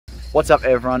What's up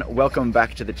everyone, welcome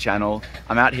back to the channel.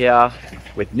 I'm out here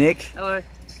with Nick. Hello.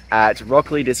 At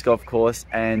Rockley Disc Golf Course,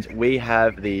 and we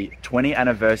have the 20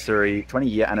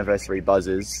 year anniversary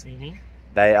Buzzes.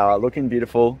 They are looking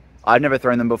beautiful. I've never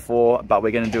thrown them before, but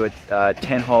we're going to do a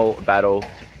 10-hole battle,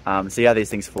 see how these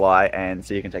things fly and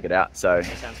see who can take it out. So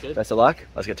sounds good. Best of luck,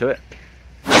 let's get to it.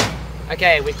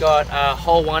 Okay, we've got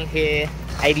hole 1 here,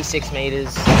 86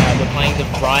 meters. We're playing the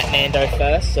right Mando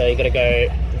first, so you got to go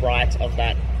right of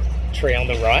that tree on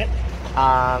the right.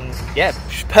 Yeah,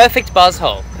 perfect buzz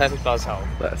hole. Perfect buzz hole.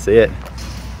 Let's see it.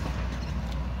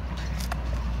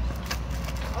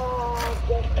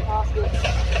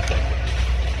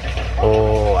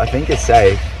 Oh, I think it's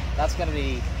safe. That's going to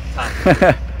be tough.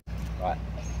 Right.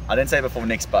 I didn't say it before,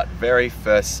 Nick's, but very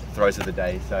first throws of the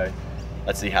day, so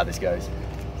let's see how this goes.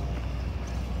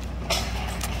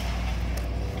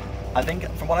 I think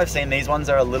from what I've seen, these ones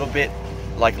are a little bit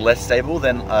like less stable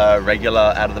than a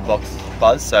regular out of the box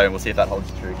Buzz, so we'll see if that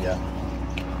holds true here.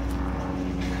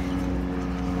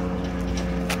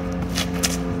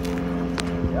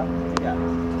 Yeah.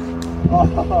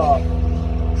 Oh,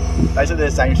 basically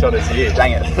the same shot as you,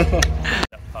 dang it.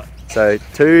 So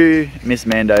 2 Miss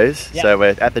Mandos, yep. So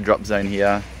we're at the drop zone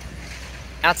here.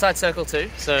 Outside circle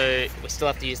 2, so we still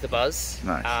have to use the Buzz.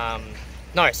 Nice.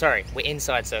 No, sorry, we're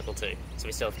inside circle 2, so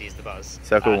we still have to use the Buzz.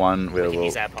 Circle 1, we can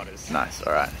use our putters. Nice,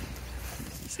 alright.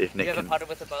 See if Nick have you ever putted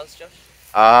with the Buzz, Josh?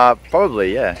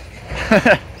 Probably, yeah.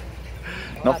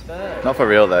 Not for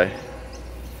real though.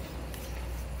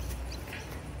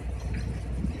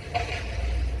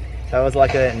 That was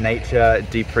like a nature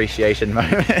depreciation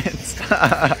moment.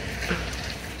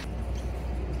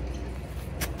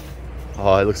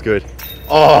 Oh, it looks good.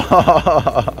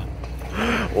 Oh,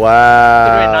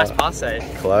 wow. A nice pass save.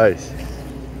 Close.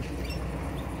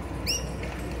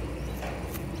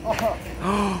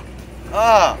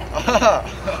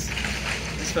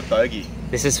 This is for bogey.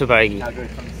 This is for bogey. How good?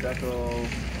 From circle 2,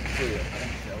 I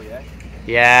think so, yeah?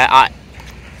 Yeah,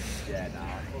 Yeah,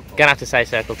 nah. Gonna have to say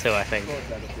circle 2, I think.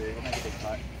 Circle 2, we'll make a big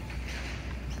putt.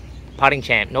 Putting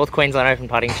champ, North Queensland Open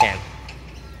putting champ.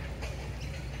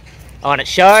 Oh, and it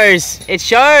shows! It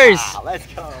shows! Ah, let's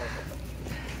go!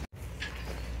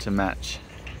 To match.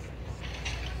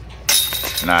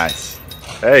 Nice.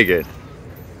 Very good.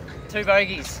 2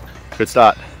 bogeys. Good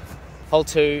start. Hole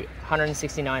 2,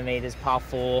 169 meters, par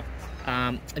 4.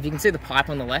 If you can see the pipe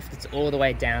on the left, it's all the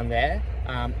way down there.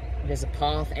 There's a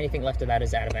path, anything left of that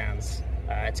is out of bounds.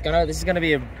 This is gonna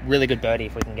be a really good birdie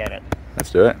if we can get it.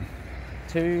 Let's do it.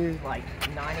 2 like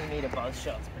 90-meter buzz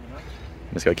shots, pretty much.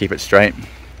 Just gotta keep it straight.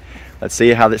 Let's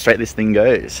see how straight this thing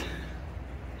goes.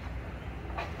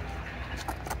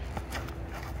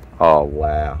 Oh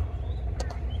wow.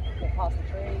 Get past the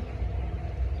tree.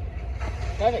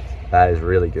 Perfect. That is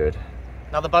really good.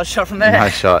 Another buzz shot from there.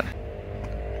 Nice shot.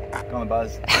 Go on,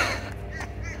 Buzz.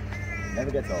 Never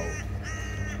gets old.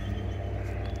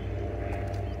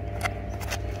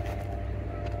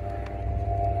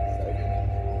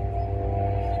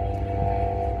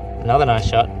 Another nice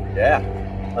shot. Yeah.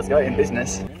 Let's go in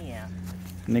business. Yeah.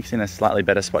 Nick's in a slightly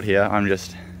better spot here. I'm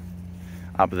just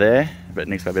up there, but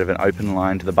Nick's got a bit of an open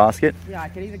line to the basket. Yeah, I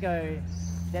could either go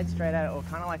dead straight at it or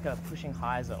kind of like a pushing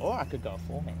hyzer, or I could go a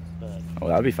forehand. But Oh,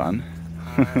 that'd be fun.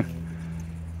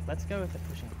 let's go with the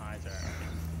pushing hyzer.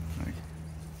 Okay.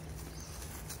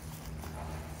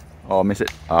 Oh, miss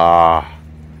it. Ah,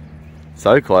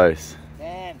 so close.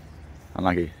 Damn.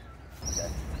 Unlucky. Okay.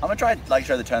 I'm gonna try like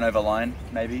show the turnover line,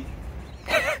 maybe.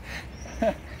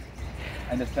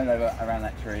 And just turn over around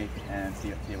that tree and see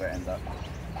where it ends up.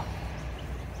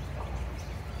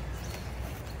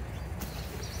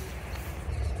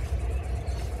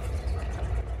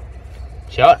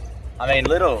 Shot. I mean,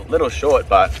 little short,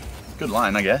 but good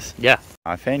line, I guess. Yeah.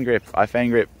 I fan grip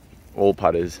all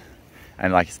putters,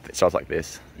 and like shots like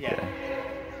this. Yeah.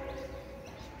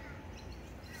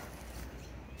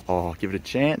 Oh, give it a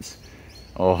chance.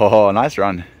 Oh, nice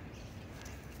run.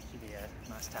 Should be a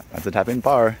nice tap. That's a tap in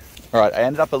par. All right, I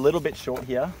ended up a little bit short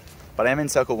here, but I am in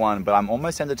circle 1, but I'm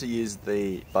almost tempted to use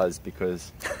the Buzz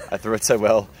because I threw it so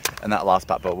well in that last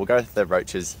putt, but we'll go with the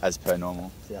roaches as per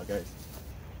normal. See how it goes.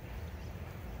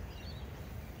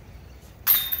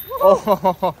 Oh!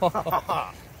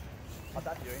 How's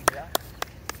that doing here?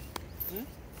 Good.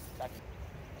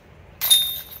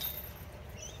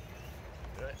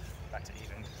 Back to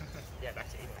even. Yeah, back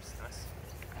to even, which is nice.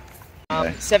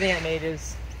 Okay. 78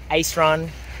 meters, ace run,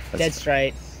 dead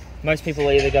straight. Most people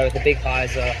either go with the big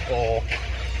hyzer or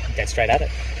dead straight at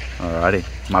it. Alrighty,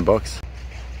 my box.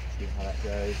 See how that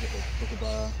goes. Get the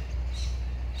kookaburra.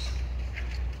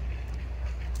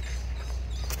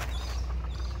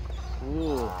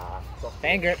 Ooh.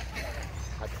 Fan grip.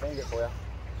 That's a fan grip for you.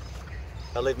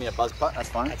 They'll leave me a buzz putt, that's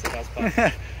fine. That's a buzz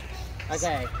putt.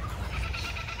 Okay.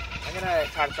 I'm gonna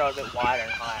try to throw a bit wider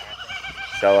and higher, I think.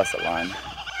 Show us the line.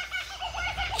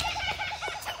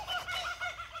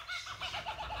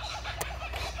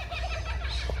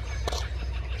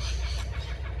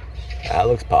 That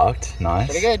looks parked. Nice.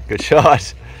 Pretty good. Good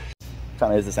shot.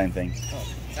 Apparently it's the same thing. Oh,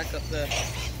 that's got the...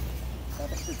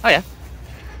 Oh yeah.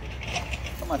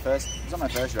 It's not my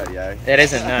first radio. It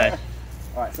isn't, no.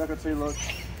 Alright, circle 2 look.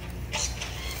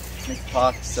 Nick's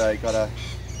parked, so you gotta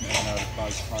know the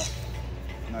buzz putt.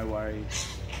 No worries.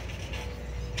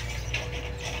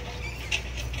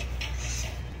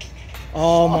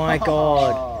 Oh my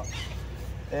god.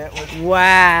 It was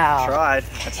Wow. tried.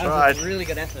 I tried. That was a really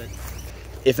good effort.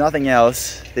 If nothing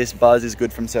else, this buzz is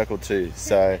good from circle 2.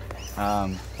 So,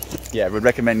 yeah, would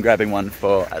recommend grabbing one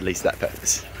for at least that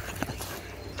purpose.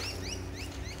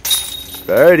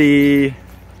 Birdie.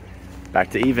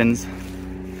 Back to evens.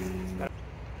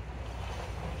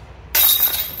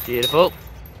 Beautiful.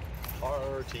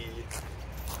 Party.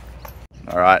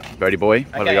 All right, birdie boy.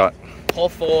 What have we got? Hole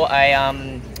 4,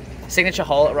 a signature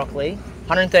hole at Rockley,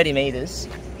 130 meters.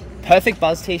 Perfect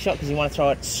buzz tee shot because you want to throw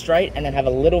it straight and then have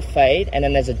a little fade, and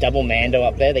then there's a double mando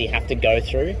up there that you have to go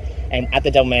through. And at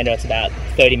the double mando, it's about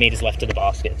 30 meters left to the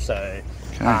basket. So,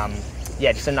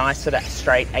 yeah, just a nice sort of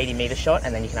straight 80-meter shot,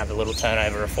 and then you can have a little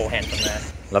turnover, a forehand from there.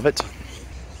 Love it.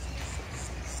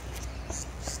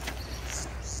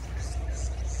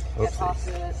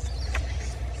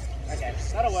 Okay,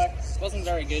 that'll work. Wasn't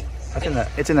very good.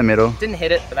 It's in the middle. Didn't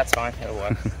hit it, but that's fine. It'll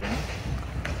work.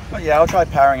 Well, yeah, I'll try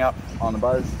powering up on the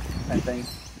buzz. Same thing.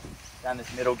 Down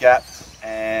this middle gap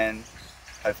and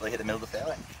hopefully hit the middle of the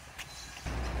fairway.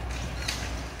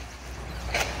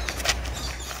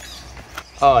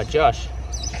 Oh, Josh.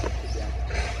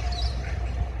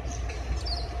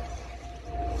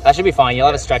 That should be fine. You'll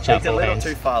have a stretch out It's a little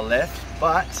too far left,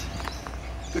 but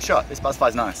good shot. This buzz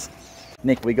fly's nice.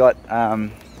 Nick, we got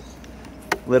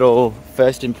little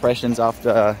first impressions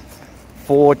after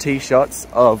 4 tee shots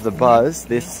of the Buzzz,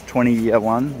 this 20-year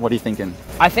one. What are you thinking?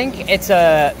 I think it's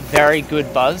a very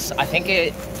good buzz. I think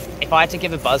if I had to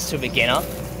give a buzz to a beginner,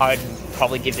 I'd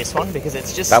probably give this one because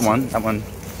it's just... That one.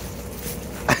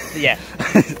 Yeah,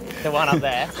 the one up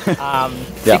there.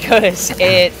 Yeah. Because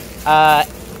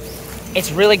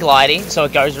it's really glidey, so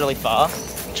it goes really far.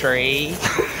 Tree.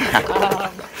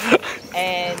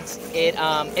 And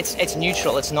it's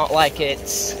neutral. It's not like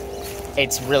it's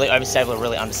really overstable or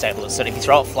really understable. It's sort of, if you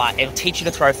throw it flat, it'll teach you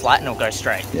to throw flat and it'll go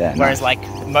straight. Yeah. Whereas like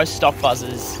most stock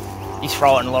buzzers, you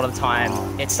throw it and a lot of the time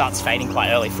it starts fading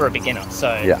quite early for a beginner.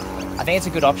 So yeah, I think it's a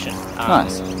good option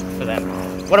nice for them.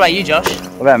 What about you, Josh?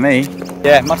 What about me?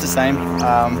 Yeah, much the same.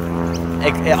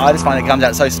 I just find it comes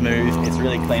out so smooth. It's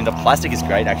really clean. The plastic is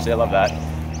great, actually. I love that.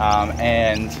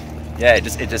 And yeah, it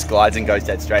just glides and goes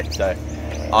dead straight. So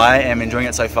I am enjoying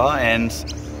it so far, and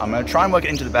I'm going to try and work it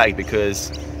into the bag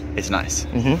because it's nice.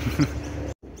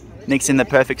 Nick's in the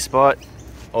perfect spot.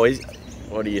 Always.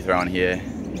 What are you throwing here?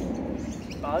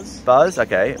 Buzz. Buzz?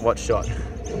 Okay. What shot?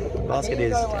 Basket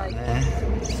is down there.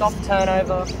 Soft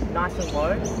turnover, nice and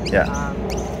low. Yeah.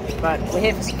 But we're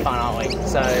here for some fun, aren't we?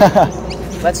 So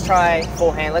let's try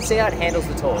forehand. Let's see how it handles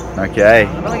the torque. Okay.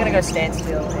 I'm only going to go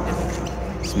standstill and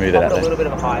just smooth it out a there. little bit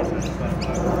of a height.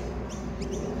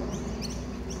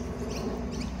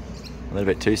 A little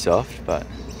bit too soft, but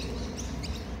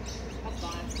That's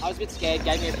fine. I was a bit scared,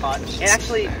 gave me a putt. It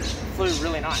actually flew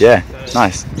really nice. yeah, so.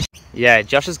 nice. Yeah,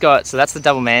 Josh has got, so that's the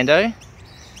double mando.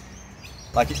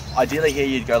 Like ideally here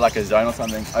you'd go like a zone or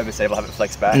something, overstable, have it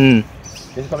flex back.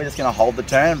 This is probably just going to hold the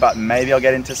turn, but maybe I'll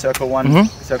get into circle 1,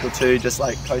 circle 2, just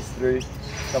like coast through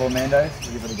double mandos.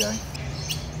 We'll give it a go.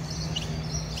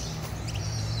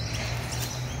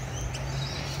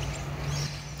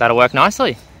 That'll work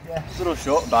nicely. Yeah, it's a little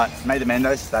short, but made the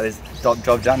mandos. That is job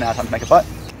done. Now time to make a putt.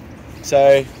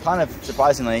 So kind of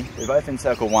surprisingly, we're both in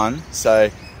circle 1. So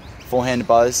forehand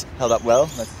Buzz held up well.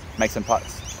 Let's make some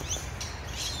putts.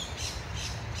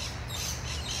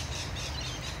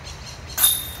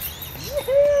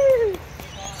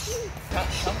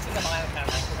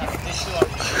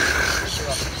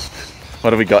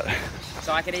 What have we got?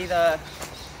 So I could either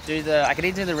do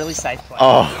the really safe play.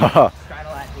 Oh,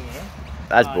 Straddle out here.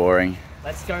 that's boring.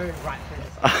 Let's go right through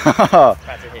this.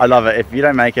 I love it. If you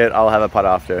don't make it, I'll have a putt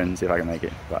after and see if I can make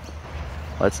it. But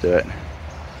let's do it.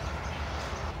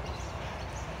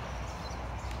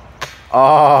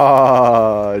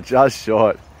 Oh, just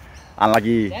short.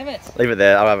 Unlucky. Damn it. Leave it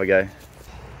there. I'll have a go.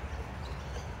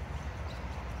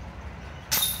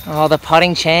 Oh, the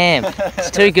putting champ.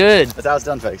 It's too good. That's how it's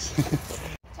done, folks.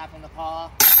 Tap on the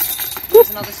par.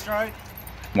 another stroke.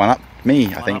 One up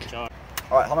me, I think. Up,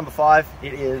 All right, hole number 5.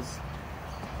 It is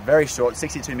very short,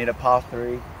 62-meter par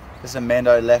 3. There's a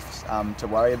Mando left to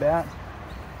worry about.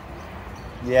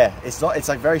 Yeah, it's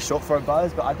like very short for a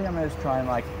Buzzz, but I think I'm gonna just try and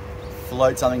like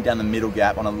float something down the middle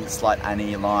gap on a slight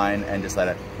Annie line and just let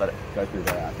it go through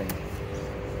there. I think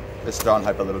just throw and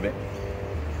hope a little bit.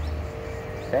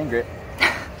 Bang grip.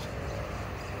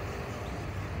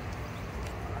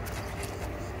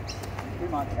 Too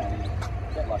much Annie.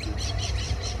 Get lucky.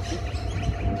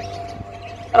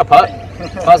 Got a putt.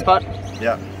 Buzz putt.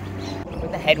 Yeah.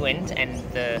 With the headwind and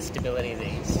the stability of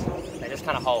these, they just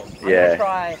kind of hold. I'm Yeah. gonna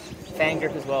try fan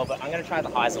grip as well, but I'm gonna try the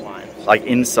hyzer line. Like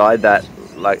inside that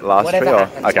like last Whatever tree? Or?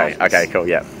 happens, Okay, happens. okay, cool,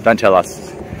 yeah. Don't tell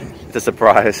us. It's a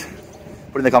surprise.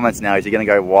 Put in the comments now, is he going to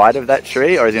go wide of that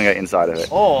tree or is he going to go inside of it?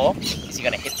 Or is he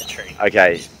gonna hit the tree?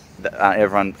 Okay,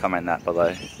 everyone comment that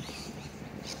below.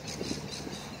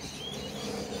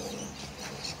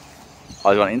 I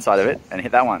was going inside of it and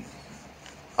hit that one.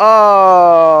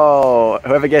 Oh!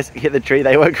 Whoever guessed hit the tree,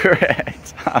 they were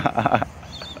correct.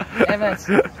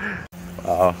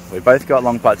 Oh, we both got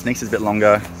long putts. Nick's is a bit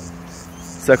longer.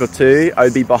 Circle 2,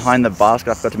 OB behind the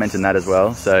basket. I forgot to mention that as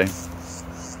well. So,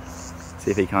 see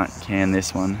if he can't can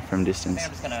this one from distance. I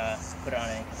think I'm just gonna put it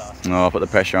underneath the basket. Oh, I'll put the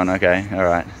pressure on. Okay, all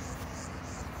right.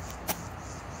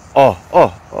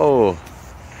 Oh.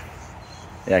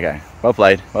 Yeah, okay. Well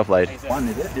played. Well played. One,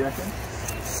 is it? Do you reckon?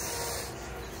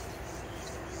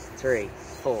 3,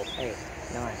 4, 8,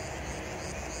 9.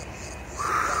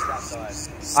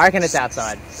 I reckon it's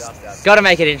outside. Got to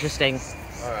make it interesting.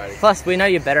 Alrighty. Plus, we know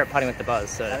you're better at putting with the Buzzz,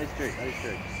 so. That is true. That is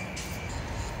true.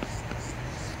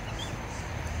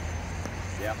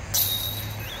 Yeah.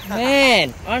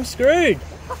 Man, I'm screwed.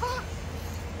 What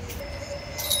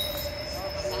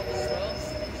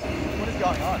is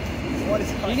going on? What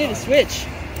is going You need to switch.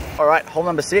 All right, hole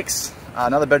number 6.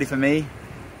 Another birdie for me.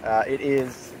 It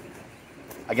is,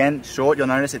 again, short. You'll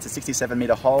notice it's a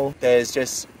 67-meter hole. There's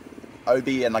just OB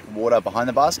and like water behind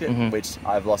the basket, which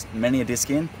I've lost many a disc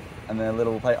in. And then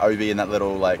we'll play OB in that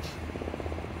little like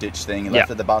ditch thing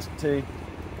left at the basket too.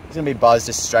 It's gonna be Buzzz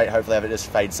just straight. Hopefully have it just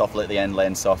fade softly at the end,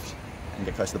 land soft, and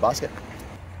get close to the basket.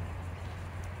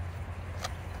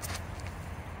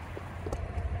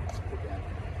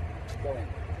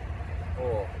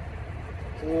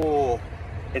 Oh,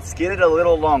 it skidded a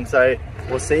little long, so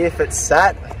we'll see if it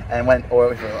sat and went,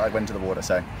 or if I went into the water.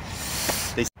 So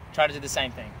Try to do the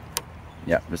same thing.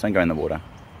 yeah, just don't go in the water.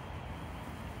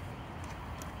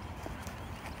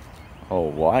 Oh,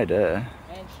 wider.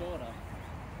 And shorter.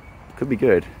 Could be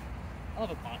good. I'll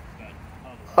have a putt.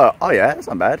 Good. Oh yeah, that's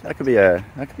not bad. That could be a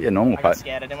normal I got putt.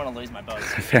 scared. I didn't want to lose my Buzzz.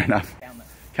 Fair enough. Down there.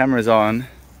 Camera's on.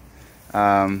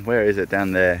 Where is it?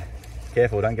 Down there.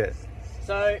 Careful, don't get.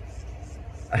 So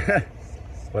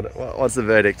What's the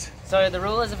verdict? So the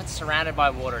rule is if it's surrounded by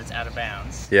water, it's out of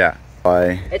bounds. Yeah.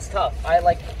 It's tough.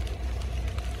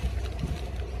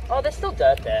 Oh, there's still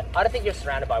dirt there. I don't think you're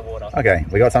surrounded by water. Okay,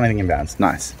 we got something in bounds.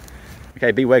 Nice.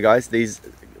 Okay, beware guys. These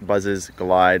buzzers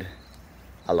glide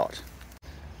a lot.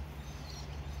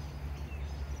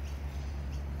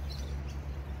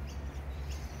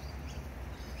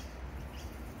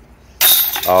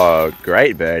 Oh,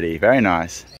 great birdie. Very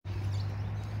nice.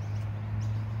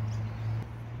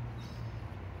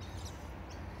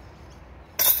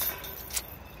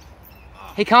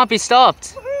 He can't be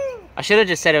stopped. I should have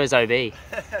just said it was OB.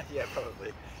 Yeah,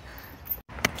 probably.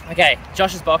 Okay,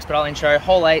 Josh's box, but I'll intro.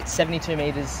 Hole 8, 72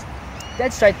 meters.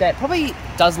 Dead straight there. Probably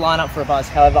does line up for a Buzzz.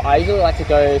 However, I usually like to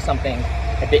go something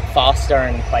a bit faster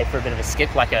and play for a bit of a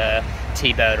skip, like a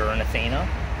T-Bird or an Athena.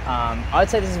 I would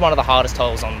say this is one of the hardest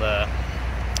holes on the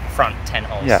front 10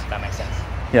 holes, Yeah. if that makes sense.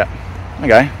 Yeah.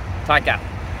 Okay. Tight gap.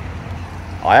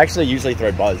 I actually usually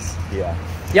throw Buzzz here.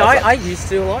 Yeah, I used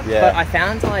to a lot, Yeah. but I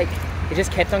found like it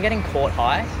just kept on getting caught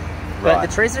high. But Right.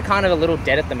 the trees are kind of a little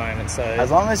dead at the moment, so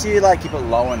As long as you like keep it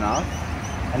low enough,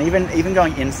 and even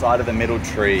going inside of the middle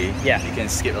tree, Yeah. you can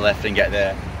skip left and get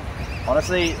there.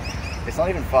 Honestly, it's not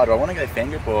even far. Do I want to go fan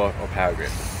grip or power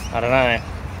grip? I don't know.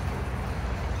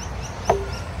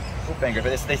 Full fan grip,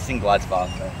 but this thing glides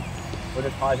fast, so we'll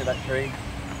just hide to that tree,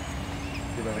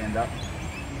 see where we end up.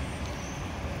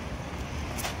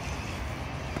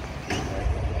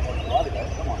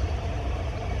 Come on.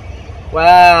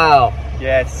 Wow.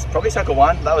 Yeah, it's probably circle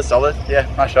 1. That was solid.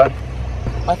 Yeah, nice shot.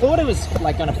 I thought it was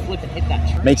like gonna flip and hit that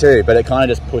tree. Me too, but it kind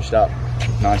of just pushed up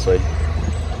nicely.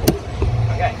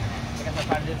 Okay. I guess I'll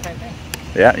try to do the same thing.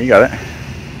 Yeah, you got it.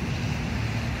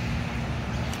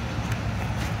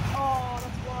 Oh,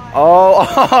 that's wide.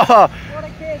 Oh, What a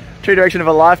kick. true direction of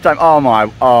a lifetime. Oh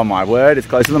my word, it's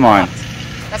closer than mine.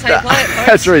 That's how you play it, folks.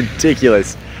 That's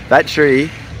ridiculous. That tree,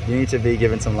 you need to be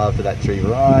giving some love to that tree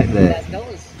right there.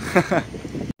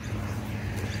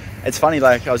 It's funny,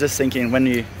 like I was just thinking, when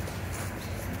you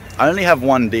only have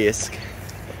one disc,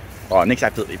 oh, Nick's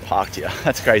absolutely parked here.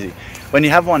 That's crazy. When you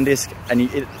have one disc, and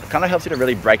it kind of helps you to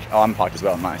really break. Oh, I'm parked as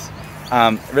well. Nice.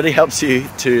 It really helps you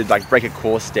to like break a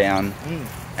course down.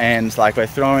 And like we're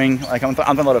throwing, like I'm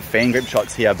throwing a lot of fan grip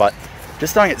shots here, but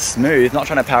just throwing it smooth, not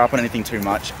trying to power up on anything too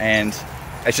much, and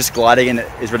it's just gliding, and it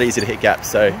is really easy to hit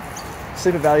gaps. So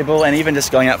super valuable, and even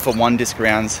just going out for one disc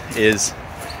rounds is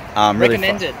really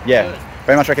recommended. Yeah, good.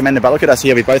 Very much recommended. But look at us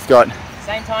here. We both got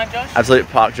same time, Josh. Absolute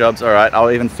park jobs. All right,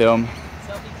 I'll even film.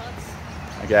 Selfie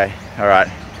puts. Okay. All right.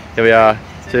 Here we are.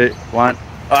 2, 1.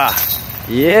 Ah,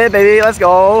 yeah, baby. Let's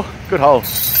go. Good hole.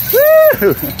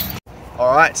 Woo!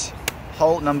 All right.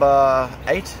 Hole number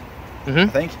 8, I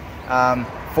think.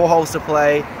 4 holes to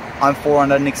play. I'm 4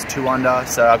 under, Nick's 2 under,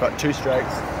 so I've got 2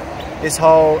 strokes. This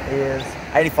hole is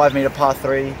 85 meter par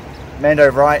 3, Mando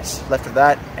right, left of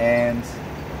that, and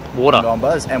water on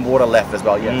Buzzz, and water left as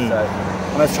well. Yeah. So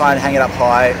I'm gonna try and hang it up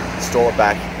high, stall it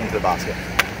back into the basket.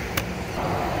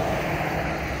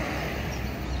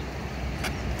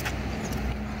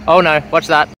 Oh no! Watch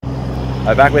that.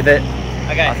 I'm back with it.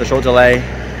 Okay. After a short delay.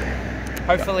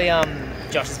 Hopefully,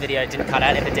 Josh's video didn't cut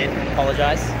out. If it did,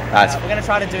 apologise. We're going to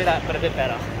try to do that, but a bit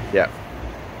better. Yeah.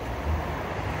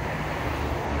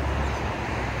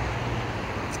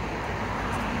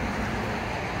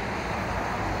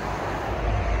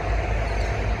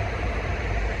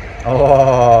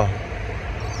 Oh,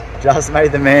 just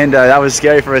made the Mando. That was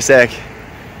scary for a sec.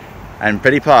 And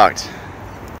pretty parked.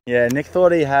 Yeah, Nick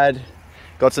thought he had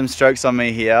got some strokes on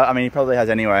me here. I mean, he probably has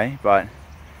anyway, but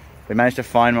we managed to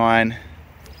find mine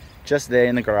just there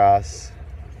in the grass,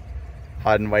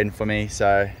 hiding, waiting for me.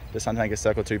 So just want to take a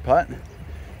circle 2 putt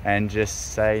and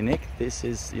just say, Nick, this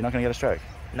is, you're not going to get a stroke.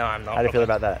 No, I'm not. How do you feel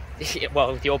about that?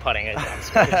 Well, with your putting, I'm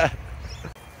screwed.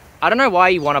 I don't know why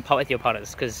you want to putt with your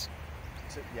putters, because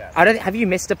I don't. Have you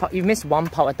missed a putt? You've missed one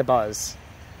putt at the Buzzz,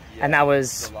 and that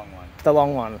was the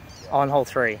long one on hole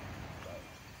 3.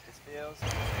 This feels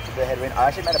the headwind. I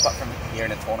actually made a putt from here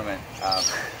in a tournament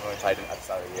when we played at the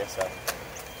start of the year, so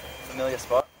familiar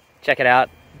spot. Check it out,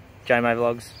 Jomo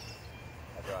Vlogs.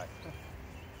 That's right.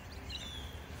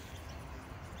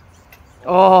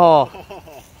 Oh.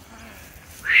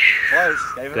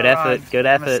 Close. Good effort. Good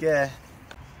effort.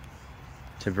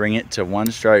 To bring it to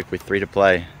 1 stroke with 3 to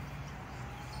play.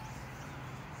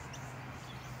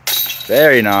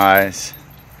 Very nice.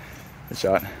 Good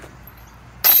shot.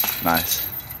 Nice.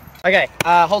 Okay,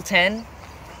 hole 10.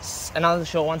 Another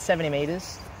short one, 70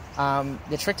 meters.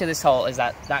 The trick to this hole is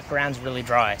that ground's really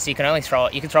dry, so you can only throw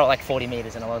it. You can throw it like 40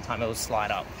 meters, and a lot of the time it will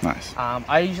slide up. Nice.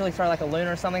 I usually throw like a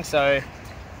Luna or something, so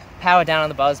power down on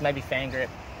the Buzzz, maybe fan grip,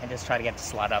 and just try to get it to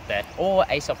slide up there, or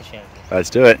ace opportunity.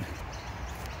 Let's do it.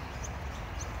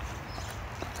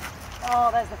 Oh,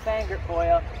 there's the fan grip for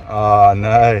you. Oh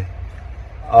no.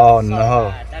 Oh so no.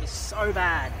 Bad. That is so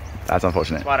bad. That's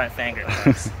unfortunate. That's why I don't fan grip.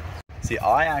 See,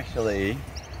 I actually,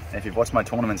 if you've watched my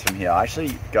tournaments from here, I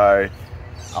actually go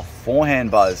a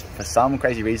forehand Buzzz. For some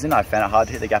crazy reason, I found it hard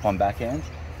to hit the gap on backhand.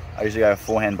 I usually go a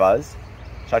forehand Buzzz.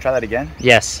 Should I try that again?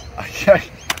 Yes. Okay.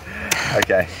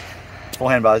 Okay.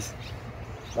 Forehand Buzzz.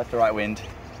 Left to right wind.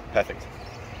 Perfect.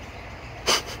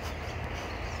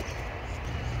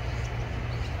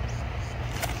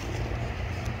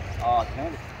 Oh,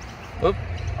 turned it. Oop.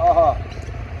 Oh.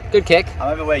 Good kick.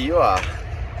 I'm over where you are.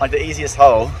 Like the easiest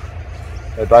hole.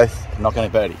 We're both not going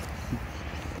to birdie.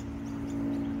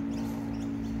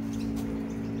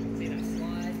 See them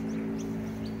slide.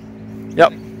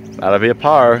 Yep. That'll be a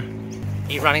par. Are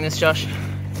you running this, Josh?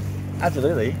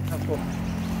 Absolutely. Oh, cool.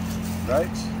 Roach?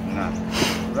 No.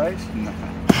 Roach? No.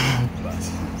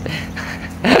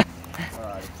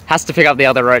 Alright. Has to pick up the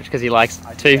other roach because he likes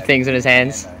 2 things in his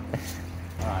hands.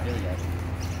 Alright, here we go.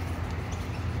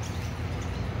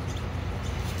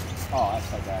 Oh, that's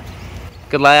so bad.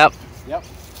 Good layup. Yep.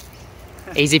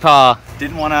 Easy par.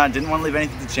 Didn't want to leave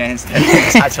anything to chance.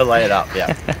 Just had to lay it up.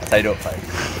 Yeah. That's how you do it,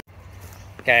 folks.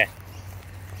 Okay.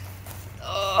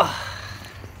 Oh.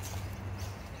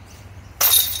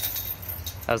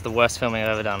 That was the worst filming I've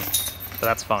ever done, but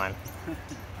that's fine.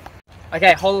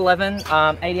 Okay, hole 11,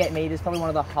 88 meters, probably one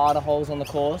of the harder holes on the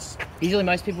course. Usually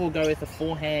most people will go with a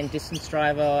forehand distance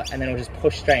driver and then it'll just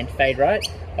push straight and fade right.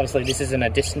 Obviously this isn't a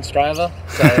distance driver,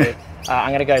 so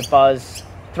I'm gonna go Buzzz,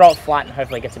 throw it flat and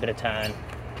hopefully it gets a bit of turn.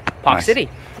 Park Nice. City,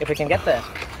 if we can get there.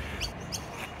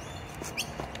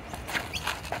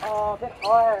 Oh, a bit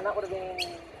higher and that would have been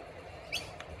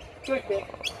good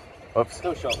kick. Oops.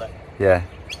 Still short though. Yeah.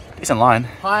 Decent line.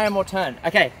 Higher, more turn.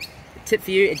 Okay, tip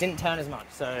for you, it didn't turn as much,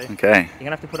 so Okay. you're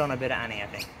gonna have to put on a bit of Annie, I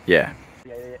think. Yeah.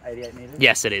 88 meters?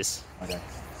 Yes, it is. Okay.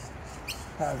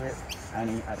 How's it?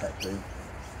 Annie at that tree.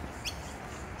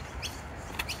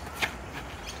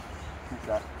 What's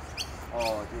that?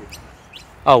 Oh, dude.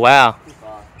 Oh, wow. Too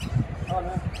far. Oh,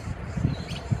 no.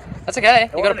 That's okay,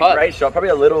 It you got a wasn't putt. great shot. Probably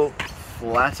a little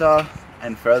flatter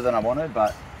and further than I wanted,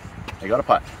 but you got a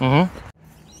putt.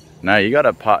 Mm-hmm. No, you got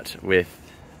a putt with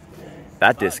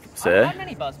that disc, sir. I haven't had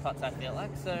many Buzzz putts, I feel like,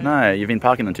 so... No, you've been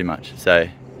parking them too much. So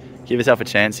give yourself a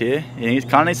chance here. You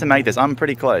kind of need to make this. I'm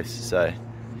pretty close, so.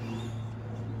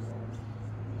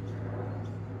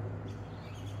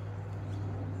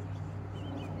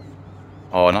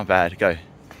 Oh, not bad. Go.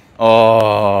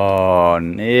 Oh,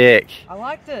 Nick. I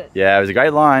liked it. Yeah, it was a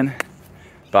great line,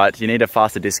 but you need a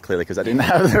faster disc clearly because I didn't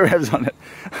have the revs on it.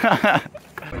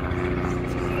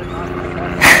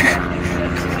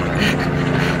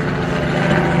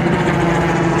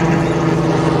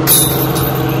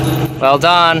 Well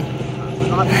done.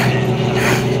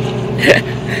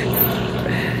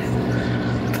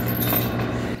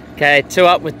 Okay, 2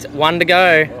 up with 1 to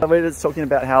go. We're just talking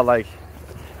about how, like,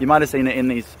 you might have seen it in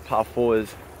these par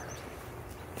 4s.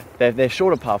 They're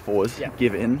shorter par 4s, Yeah.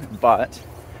 given, but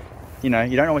you know,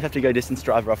 you don't always have to go distance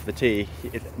driver off the tee.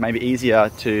 It may be easier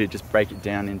to just break it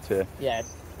down into... Yeah,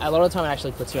 a lot of the time it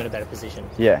actually puts you in a better position.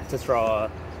 Yeah. To throw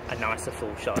a nicer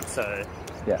full shot, so...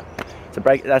 Yeah. So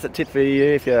that's a tip for you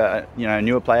if you're a, you know, a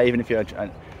newer player, even if you're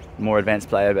a more advanced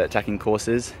player but attacking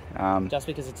courses. Just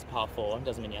because it's a par 4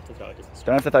 doesn't mean you have to throw a distance.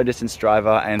 Don't have to throw distance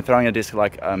driver, and throwing a disc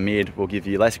like a mid will give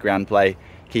you less ground play,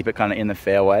 keep it kind of in the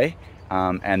fairway,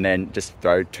 and then just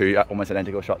throw 2 almost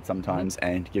identical shots sometimes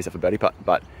and give yourself a birdie putt.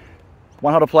 But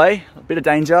 1 hole to play, a bit of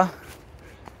danger,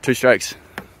 2 strokes.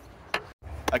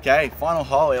 Okay, final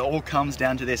hole, it all comes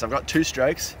down to this. I've got 2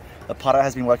 strokes. The putter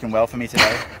has been working well for me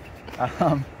today.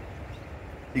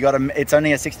 It's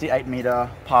only a 68 meter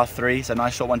par 3, so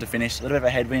nice short one to finish. A little bit of a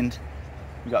headwind.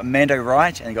 You've got Mando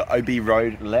right and you've got OB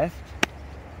Road left.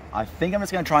 I think I'm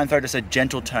just going to try and throw just a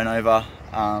gentle turnover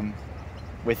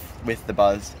with the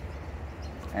Buzzz,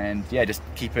 and yeah, just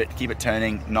keep it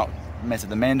turning, not mess with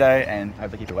the Mando, and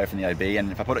hopefully keep it away from the OB.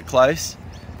 And if I put it close,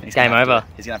 he's game over.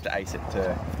 He's going to have to ace it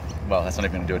to. Well, that's not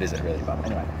even going to do it, is it really? But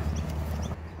anyway,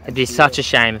 It'd be such a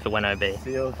shame if it went OB.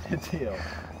 seal the deal.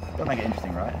 Gotta make it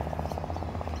interesting, right?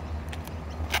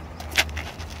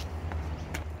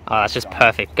 Oh, that's just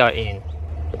perfect. Go in.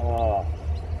 Oh.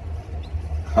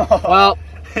 Well,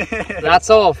 that's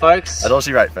all, folks. That's all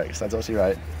she wrote, folks. That's all she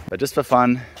wrote. But just for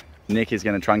fun, Nick is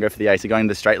going to try and go for the ace. You're going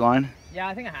to the straight line? Yeah,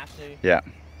 I think I have to. Yeah.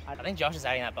 I think Josh is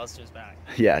adding that Buzzz to his bag.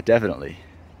 Yeah, definitely.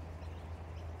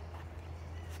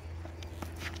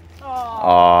 Oh.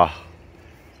 Oh.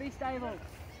 Be stable.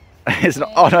 It's not.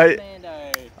 Oh no.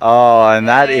 Mando. Oh, and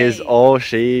that is Hey. all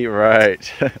she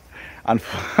wrote.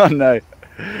 Oh no.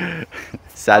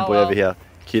 Sad Oh, boy well. over here.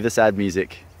 Cue the sad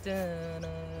music.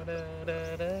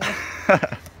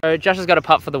 So Josh has got a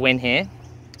putt for the win here.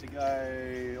 To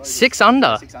go 6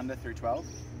 under. 6 under through 12.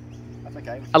 That's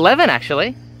okay. 11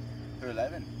 actually. Through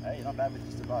 11. Hey, you're not bad with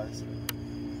just a Buzzz.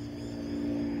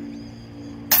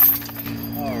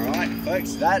 Alright,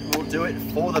 folks, that will do it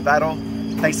for the battle.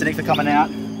 Thanks to Nick for coming out.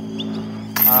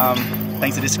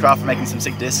 Thanks to Discraft for making some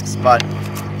sick discs. But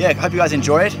yeah, I hope you guys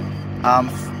enjoyed.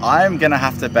 I'm gonna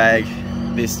have to bag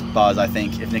this Buzzz, I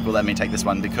think, if Nick will let me take this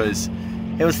one, because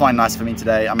it was flying nice for me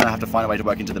today. I'm gonna have to find a way to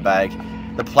work into the bag.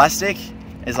 The plastic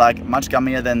is like much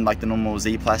gummier than like the normal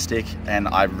Z plastic, and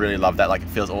I really love that. Like, it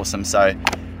feels awesome. So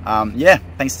yeah,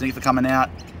 thanks to Nick for coming out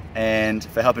and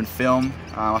for helping film.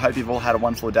 I hope you've all had a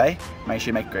wonderful day. Make sure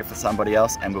you make it great for somebody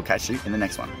else, and we'll catch you in the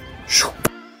next one.